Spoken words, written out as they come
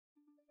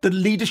The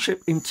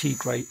leadership in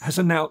Tigray has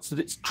announced that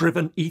it's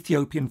driven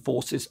Ethiopian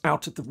forces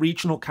out of the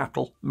regional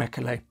capital,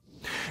 Mekele.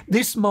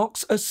 This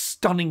marks a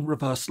stunning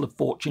reversal of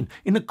fortune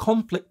in a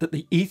conflict that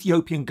the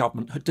Ethiopian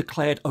government had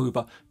declared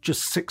over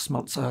just 6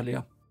 months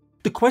earlier.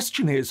 The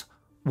question is,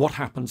 what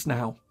happens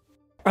now?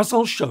 As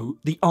I'll show,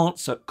 the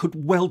answer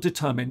could well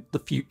determine the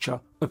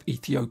future of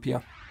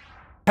Ethiopia.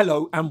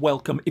 Hello and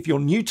welcome. If you're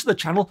new to the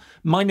channel,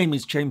 my name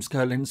is James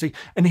Ker-Lindsay,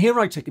 and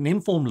here I take an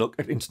informed look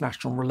at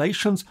international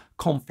relations,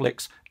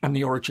 conflicts, and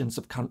the origins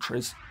of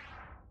countries.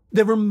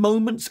 There are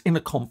moments in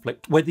a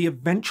conflict where the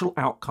eventual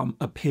outcome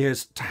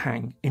appears to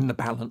hang in the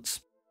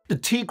balance. The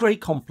Tigray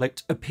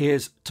conflict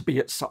appears to be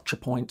at such a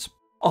point.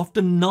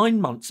 After 9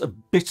 months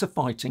of bitter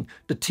fighting,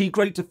 the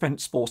Tigray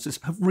Defence Forces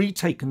have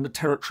retaken the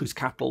territory's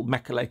capital,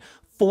 Mekele,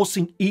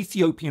 forcing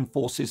Ethiopian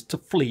forces to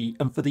flee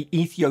and for the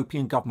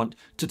Ethiopian government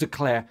to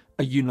declare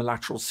a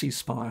unilateral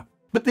ceasefire.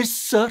 But this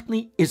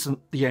certainly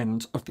isn't the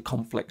end of the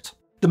conflict.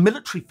 The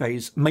military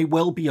phase may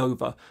well be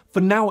over,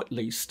 for now at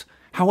least.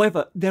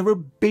 However, there are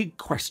big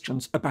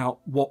questions about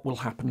what will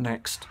happen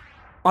next.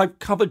 I've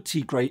covered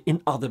Tigray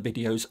in other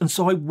videos, and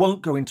so I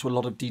won't go into a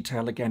lot of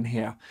detail again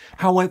here.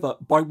 However,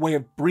 by way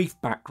of brief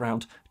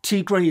background,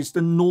 Tigray is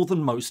the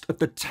northernmost of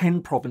the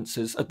 10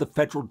 provinces of the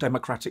Federal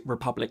Democratic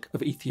Republic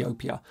of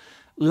Ethiopia.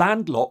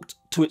 Landlocked,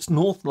 to its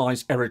north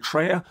lies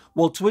Eritrea,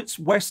 while to its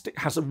west it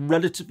has a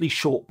relatively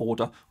short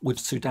border with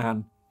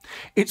Sudan.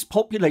 Its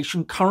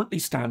population currently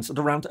stands at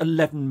around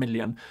 11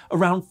 million,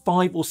 around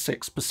 5 or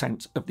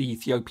 6% of the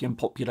Ethiopian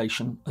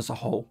population as a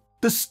whole.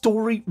 The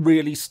story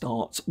really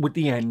starts with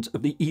the end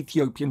of the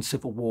Ethiopian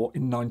Civil War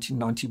in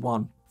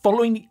 1991.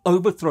 Following the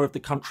overthrow of the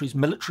country's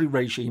military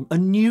regime, a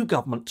new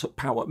government took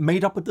power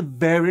made up of the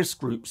various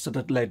groups that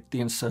had led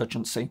the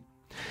insurgency.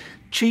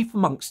 Chief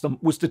amongst them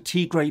was the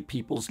Tigray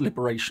People's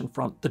Liberation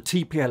Front, the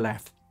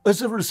TPLF.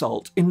 As a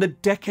result, in the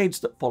decades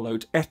that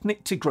followed,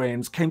 ethnic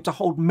Tigrayans came to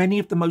hold many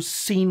of the most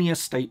senior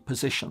state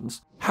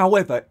positions.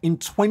 However, in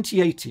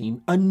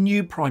 2018, a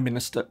new Prime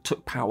Minister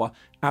took power,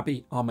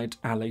 Abiy Ahmed,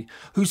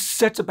 who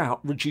set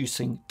about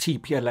reducing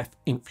TPLF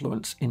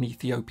influence in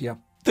Ethiopia.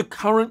 The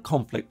current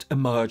conflict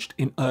emerged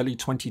in early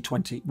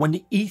 2020 when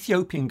the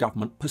Ethiopian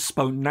government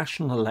postponed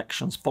national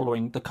elections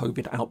following the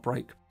COVID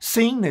outbreak.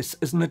 Seeing this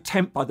as an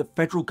attempt by the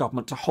federal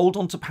government to hold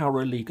on to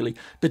power illegally,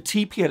 the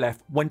TPLF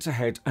went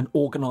ahead and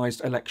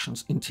organised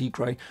elections in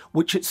Tigray,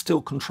 which it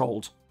still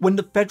controlled. When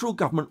the federal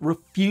government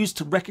refused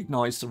to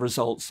recognise the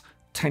results,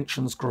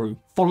 tensions grew.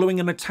 Following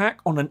an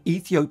attack on an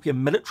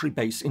Ethiopian military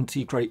base in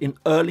Tigray in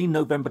early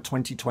November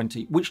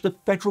 2020, which the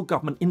federal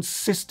government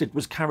insisted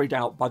was carried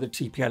out by the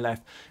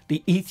TPLF,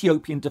 the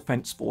Ethiopian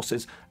Defence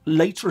Forces,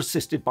 later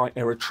assisted by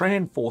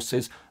Eritrean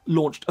forces,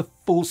 launched a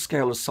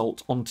full-scale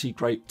assault on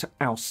Tigray to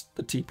oust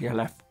the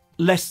TPLF.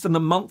 Less than a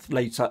month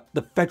later,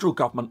 the federal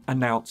government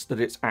announced that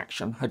its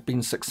action had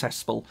been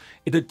successful.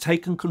 It had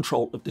taken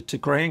control of the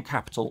Tigrayan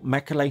capital,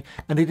 Mekele,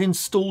 and it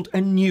installed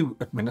a new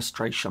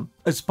administration.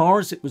 As far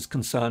as it was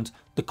concerned,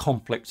 the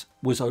conflict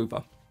was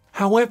over.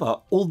 However,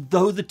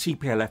 although the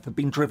TPLF had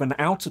been driven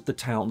out of the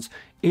towns,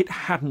 it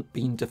hadn't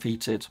been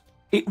defeated.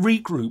 It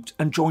regrouped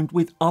and joined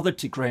with other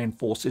Tigrayan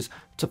forces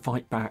to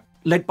fight back.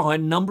 Led by a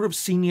number of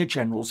senior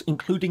generals,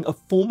 including a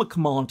former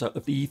commander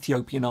of the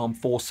Ethiopian Armed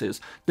Forces,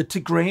 the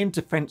Tigray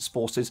Defence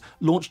Forces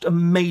launched a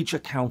major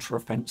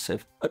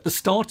counter-offensive. At the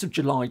start of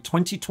July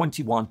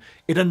 2021,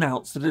 it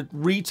announced that it had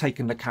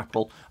retaken the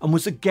capital and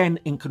was again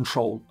in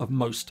control of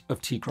most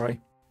of Tigray.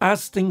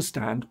 As things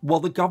stand, while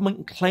the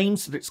government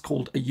claims that it's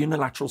called a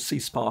unilateral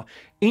ceasefire,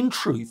 in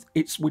truth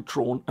it's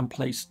withdrawn and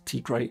placed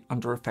Tigray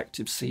under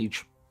effective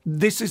siege.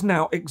 This is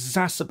now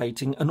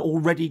exacerbating an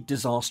already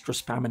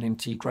disastrous famine in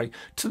Tigray,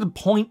 to the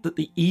point that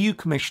the EU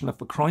Commissioner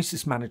for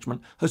Crisis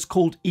Management has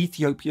called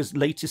Ethiopia's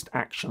latest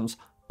actions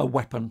a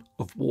weapon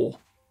of war.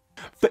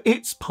 For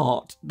its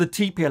part, the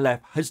TPLF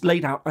has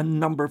laid out a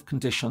number of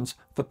conditions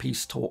for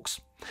peace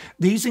talks.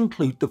 These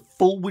include the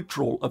full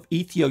withdrawal of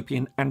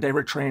Ethiopian and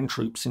Eritrean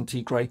troops in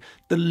Tigray,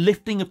 the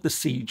lifting of the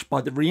siege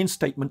by the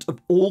reinstatement of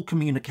all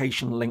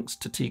communication links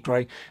to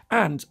Tigray,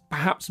 and,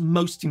 perhaps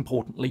most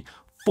importantly,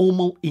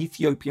 formal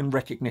Ethiopian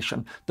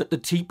recognition that the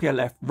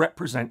TPLF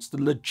represents the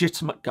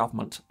legitimate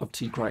government of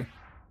Tigray.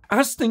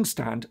 As things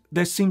stand,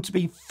 there seem to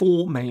be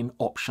 4 main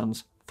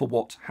options for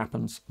what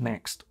happens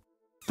next.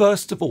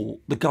 First of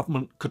all, the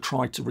government could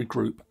try to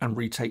regroup and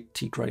retake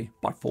Tigray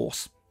by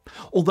force.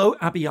 Although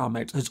Abiy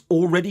Ahmed has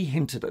already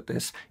hinted at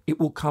this, it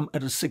will come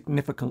at a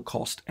significant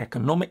cost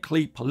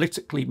economically,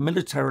 politically,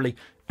 militarily,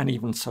 and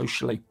even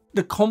socially.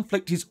 The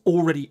conflict is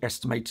already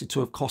estimated to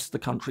have cost the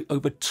country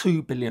over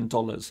 $2 billion.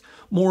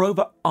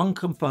 Moreover,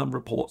 unconfirmed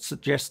reports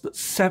suggest that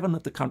 7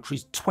 of the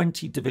country's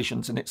 20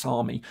 divisions in its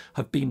army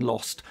have been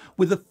lost,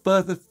 with a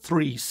further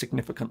 3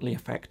 significantly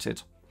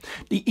affected.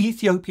 The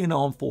Ethiopian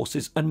armed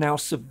forces are now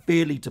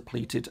severely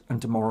depleted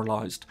and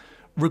demoralised.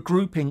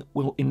 Regrouping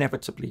will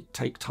inevitably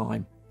take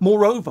time.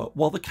 Moreover,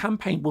 while the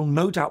campaign will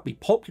no doubt be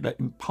popular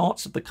in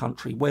parts of the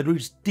country where there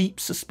is deep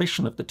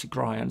suspicion of the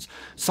Tigrayans,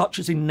 such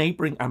as in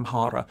neighbouring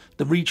Amhara,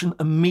 the region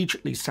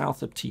immediately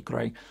south of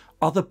Tigray,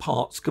 other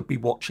parts could be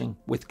watching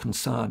with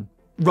concern.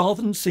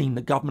 Rather than seeing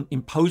the government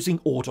imposing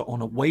order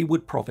on a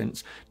wayward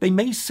province, they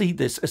may see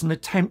this as an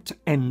attempt to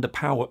end the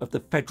power of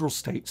the federal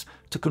states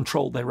to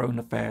control their own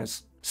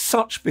affairs.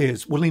 Such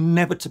fears will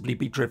inevitably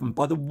be driven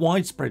by the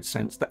widespread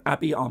sense that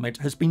Abiy Ahmed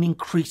has been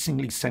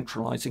increasingly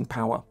centralising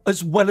power,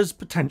 as well as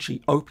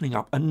potentially opening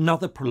up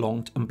another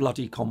prolonged and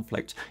bloody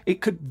conflict.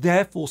 It could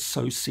therefore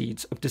sow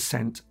seeds of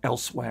dissent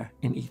elsewhere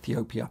in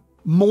Ethiopia.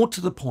 More to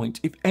the point,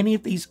 if any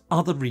of these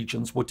other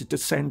regions were to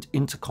descend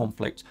into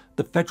conflict,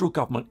 the federal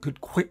government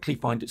could quickly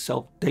find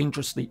itself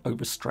dangerously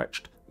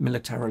overstretched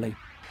militarily.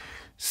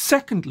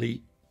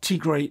 Secondly,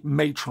 Tigray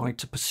may try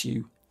to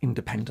pursue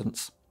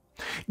independence.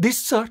 This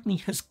certainly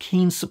has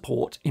keen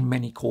support in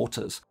many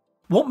quarters.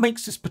 What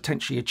makes this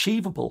potentially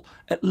achievable,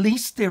 at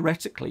least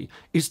theoretically,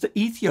 is that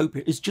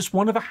Ethiopia is just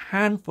one of a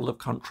handful of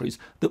countries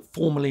that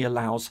formally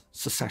allows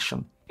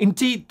secession.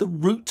 Indeed, the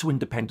route to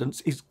independence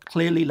is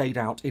clearly laid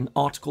out in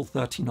Article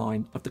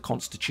 39 of the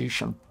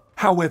Constitution.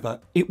 However,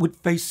 it would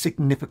face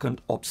significant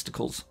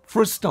obstacles.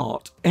 For a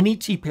start, any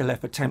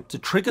TPLF attempt to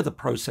trigger the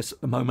process at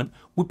the moment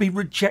would be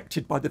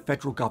rejected by the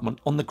federal government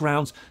on the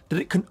grounds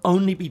that it can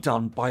only be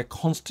done by a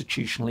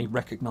constitutionally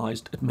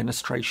recognised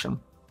administration.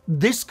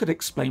 This could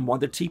explain why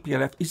the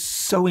TPLF is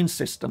so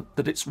insistent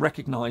that it's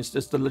recognised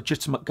as the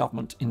legitimate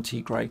government in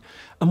Tigray,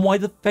 and why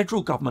the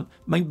federal government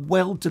may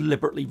well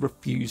deliberately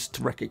refuse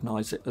to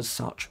recognise it as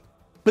such.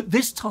 But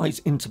this ties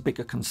into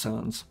bigger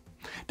concerns.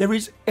 There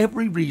is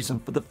every reason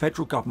for the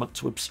federal government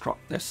to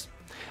obstruct this.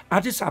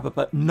 Addis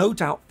Ababa no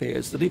doubt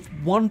fears that if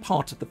one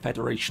part of the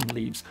federation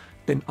leaves,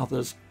 then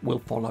others will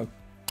follow.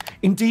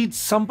 Indeed,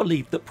 some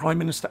believe that Prime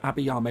Minister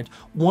Abiy Ahmed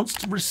wants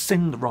to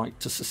rescind the right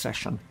to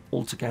secession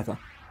altogether.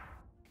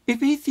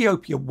 If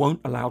Ethiopia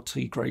won't allow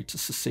Tigray to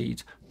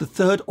secede, the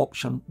third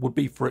option would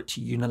be for it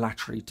to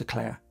unilaterally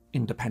declare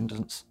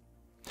independence.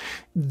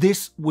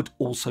 This would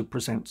also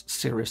present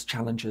serious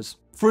challenges.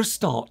 For a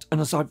start,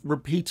 and as I've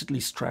repeatedly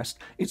stressed,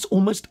 it's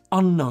almost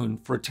unknown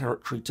for a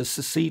territory to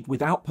secede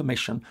without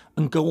permission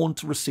and go on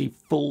to receive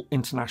full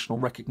international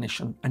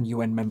recognition and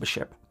UN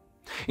membership.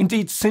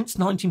 Indeed, since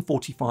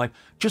 1945,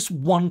 just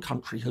one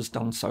country has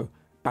done so,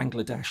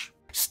 Bangladesh.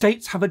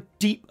 States have a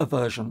deep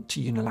aversion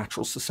to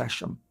unilateral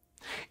secession.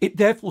 It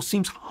therefore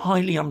seems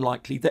highly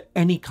unlikely that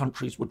any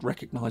countries would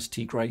recognise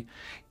Tigray.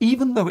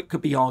 Even though it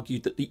could be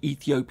argued that the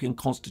Ethiopian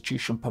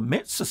constitution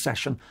permits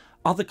secession,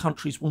 other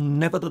countries will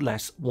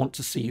nevertheless want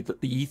to see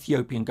that the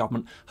Ethiopian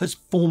government has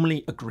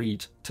formally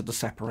agreed to the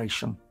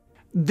separation.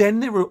 Then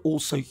there are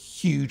also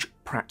huge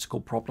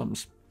practical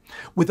problems.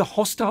 With a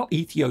hostile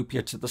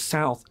Ethiopia to the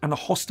south and a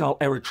hostile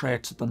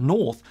Eritrea to the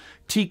north,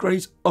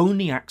 Tigray's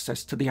only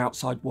access to the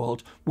outside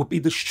world would be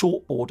the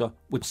short border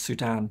with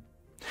Sudan.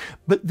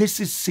 But this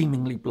is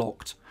seemingly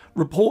blocked.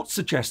 Reports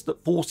suggest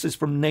that forces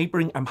from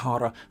neighbouring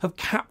Amhara have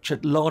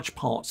captured large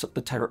parts of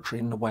the territory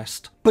in the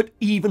west. But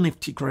even if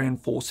Tigrayan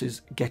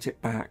forces get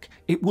it back,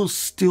 it will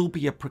still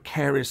be a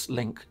precarious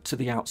link to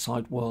the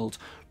outside world,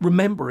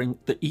 remembering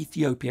that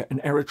Ethiopia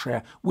and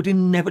Eritrea would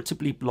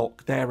inevitably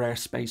block their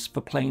airspace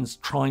for planes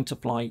trying to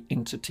fly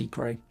into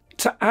Tigray.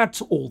 To add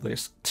to all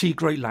this,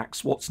 Tigray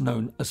lacks what's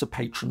known as a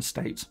patron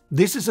state.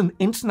 This is an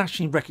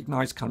internationally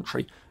recognised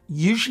country,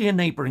 usually a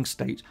neighbouring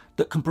state,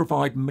 that can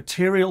provide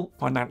material,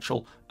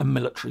 financial and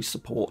military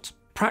support.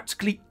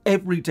 Practically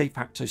every de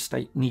facto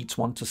state needs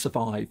one to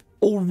survive.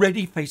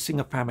 Already facing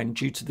a famine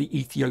due to the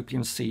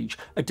Ethiopian siege,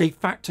 a de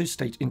facto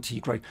state in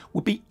Tigray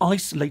would be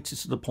isolated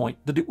to the point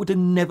that it would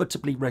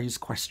inevitably raise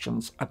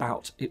questions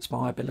about its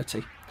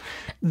viability.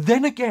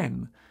 Then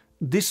again,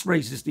 this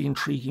raises the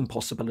intriguing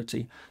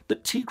possibility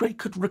that Tigray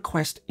could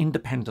request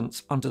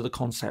independence under the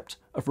concept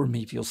of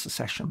remedial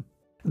secession.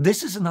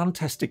 This is an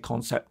untested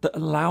concept that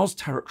allows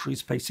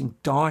territories facing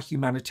dire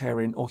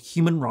humanitarian or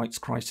human rights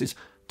crisis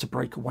to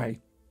break away.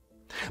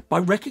 By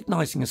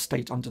recognising a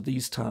state under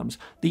these terms,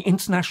 the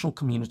international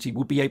community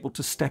would be able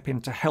to step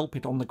in to help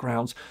it on the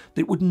grounds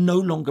that it would no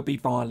longer be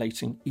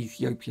violating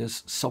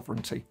Ethiopia's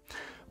sovereignty.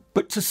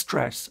 But to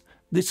stress,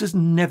 this has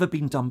never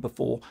been done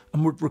before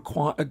and would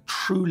require a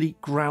truly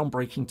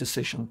groundbreaking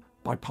decision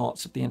by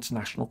parts of the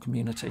international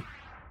community.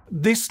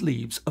 This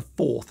leaves a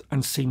fourth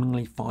and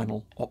seemingly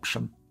final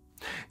option.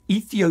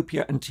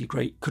 Ethiopia and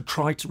Tigray could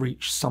try to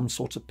reach some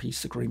sort of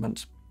peace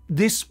agreement.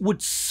 This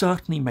would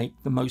certainly make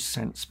the most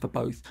sense for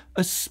both,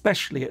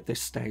 especially at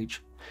this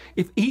stage.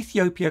 If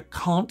Ethiopia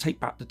can't take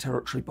back the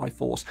territory by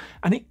force,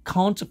 and it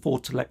can't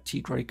afford to let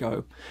Tigray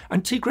go,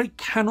 and Tigray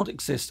cannot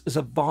exist as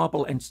a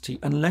viable entity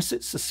unless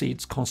it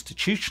secedes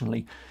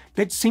constitutionally,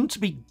 there'd seem to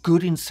be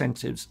good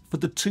incentives for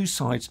the two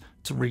sides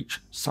to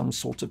reach some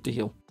sort of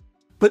deal.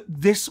 But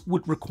this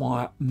would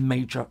require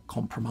major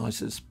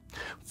compromises.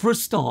 For a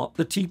start,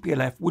 the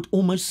TPLF would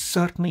almost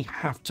certainly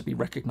have to be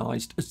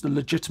recognised as the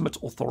legitimate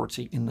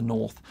authority in the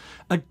north,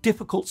 a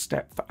difficult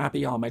step for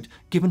Abiy Ahmed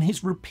given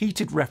his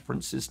repeated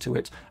references to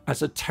it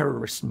as a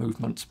terrorist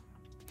movement.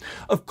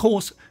 Of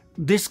course,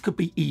 this could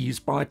be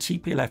eased by a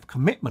TPLF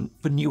commitment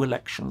for new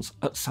elections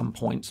at some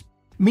point.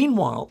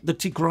 Meanwhile, the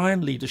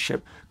Tigrayan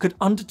leadership could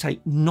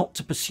undertake not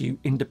to pursue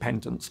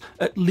independence,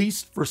 at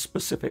least for a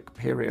specific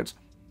period.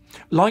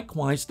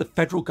 Likewise, the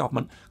federal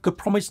government could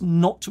promise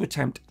not to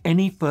attempt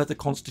any further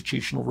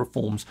constitutional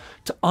reforms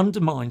to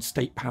undermine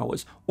state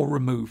powers or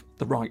remove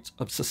the right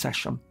of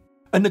secession.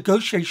 A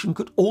negotiation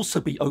could also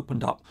be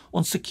opened up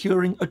on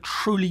securing a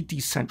truly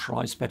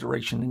decentralised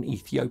federation in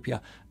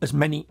Ethiopia, as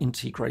many in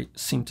Tigray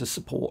seem to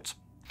support.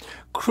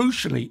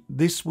 Crucially,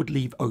 this would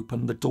leave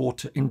open the door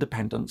to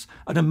independence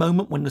at a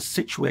moment when the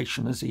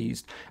situation has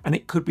eased, and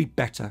it could be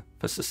better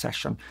for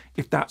secession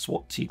if that's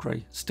what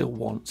Tigray still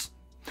wants.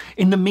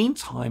 In the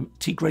meantime,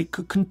 Tigray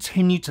could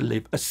continue to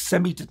live a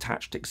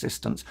semi-detached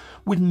existence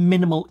with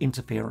minimal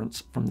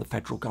interference from the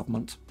federal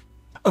government.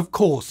 Of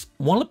course,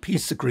 while a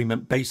peace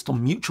agreement based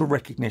on mutual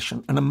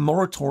recognition and a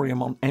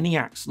moratorium on any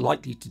acts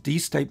likely to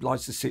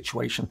destabilise the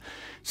situation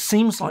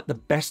seems like the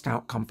best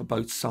outcome for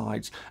both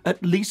sides,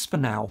 at least for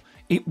now,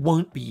 it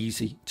won't be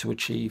easy to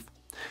achieve.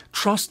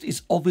 Trust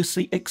is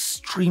obviously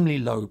extremely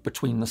low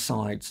between the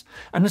sides,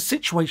 and the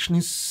situation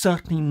is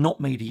certainly not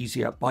made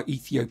easier by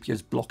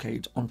Ethiopia's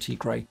blockade on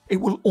Tigray.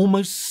 It will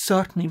almost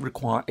certainly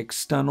require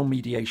external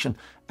mediation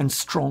and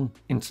strong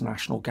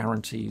international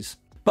guarantees.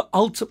 But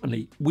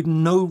ultimately, with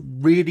no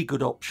really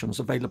good options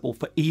available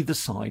for either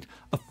side,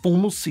 a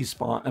formal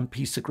ceasefire and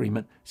peace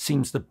agreement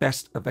seems the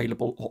best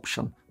available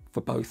option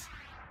for both.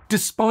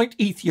 Despite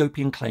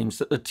Ethiopian claims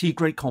that the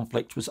Tigray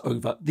conflict was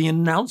over, the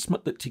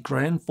announcement that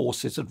Tigrayan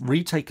forces had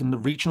retaken the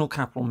regional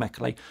capital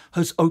Mekele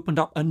has opened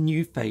up a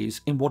new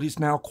phase in what is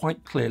now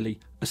quite clearly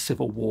a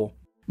civil war.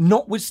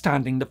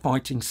 Notwithstanding the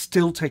fighting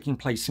still taking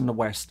place in the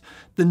west,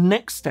 the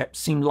next steps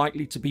seem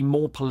likely to be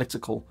more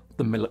political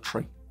than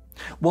military.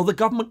 While the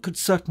government could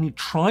certainly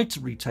try to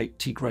retake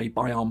Tigray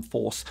by armed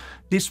force,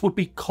 this would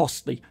be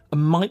costly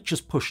and might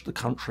just push the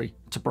country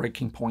to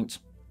breaking point.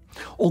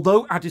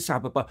 Although Addis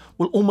Ababa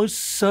will almost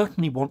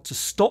certainly want to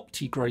stop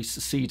Tigray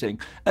seceding,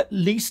 at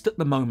least at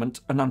the moment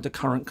and under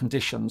current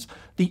conditions,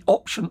 the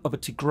option of a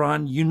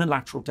Tigrayan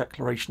unilateral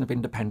declaration of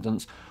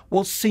independence,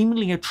 while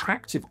seemingly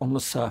attractive on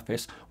the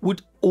surface,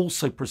 would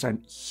also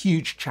present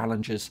huge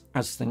challenges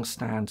as things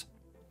stand.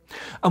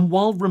 And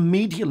while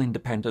remedial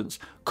independence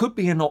could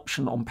be an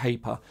option on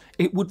paper,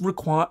 it would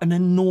require an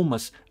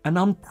enormous and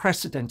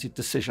unprecedented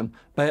decision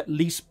by at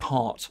least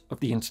part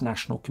of the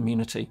international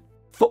community.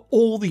 For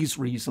all these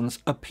reasons,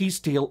 a peace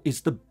deal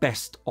is the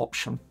best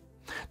option.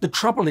 The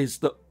trouble is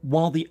that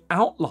while the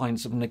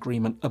outlines of an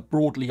agreement are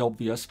broadly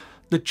obvious,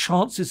 the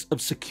chances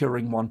of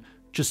securing one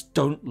just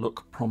don't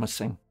look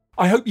promising.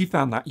 I hope you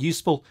found that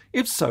useful.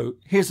 If so,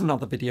 here's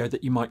another video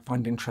that you might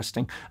find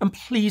interesting, and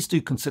please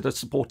do consider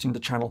supporting the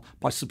channel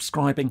by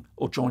subscribing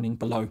or joining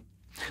below.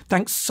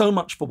 Thanks so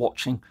much for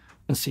watching,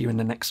 and see you in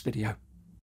the next video.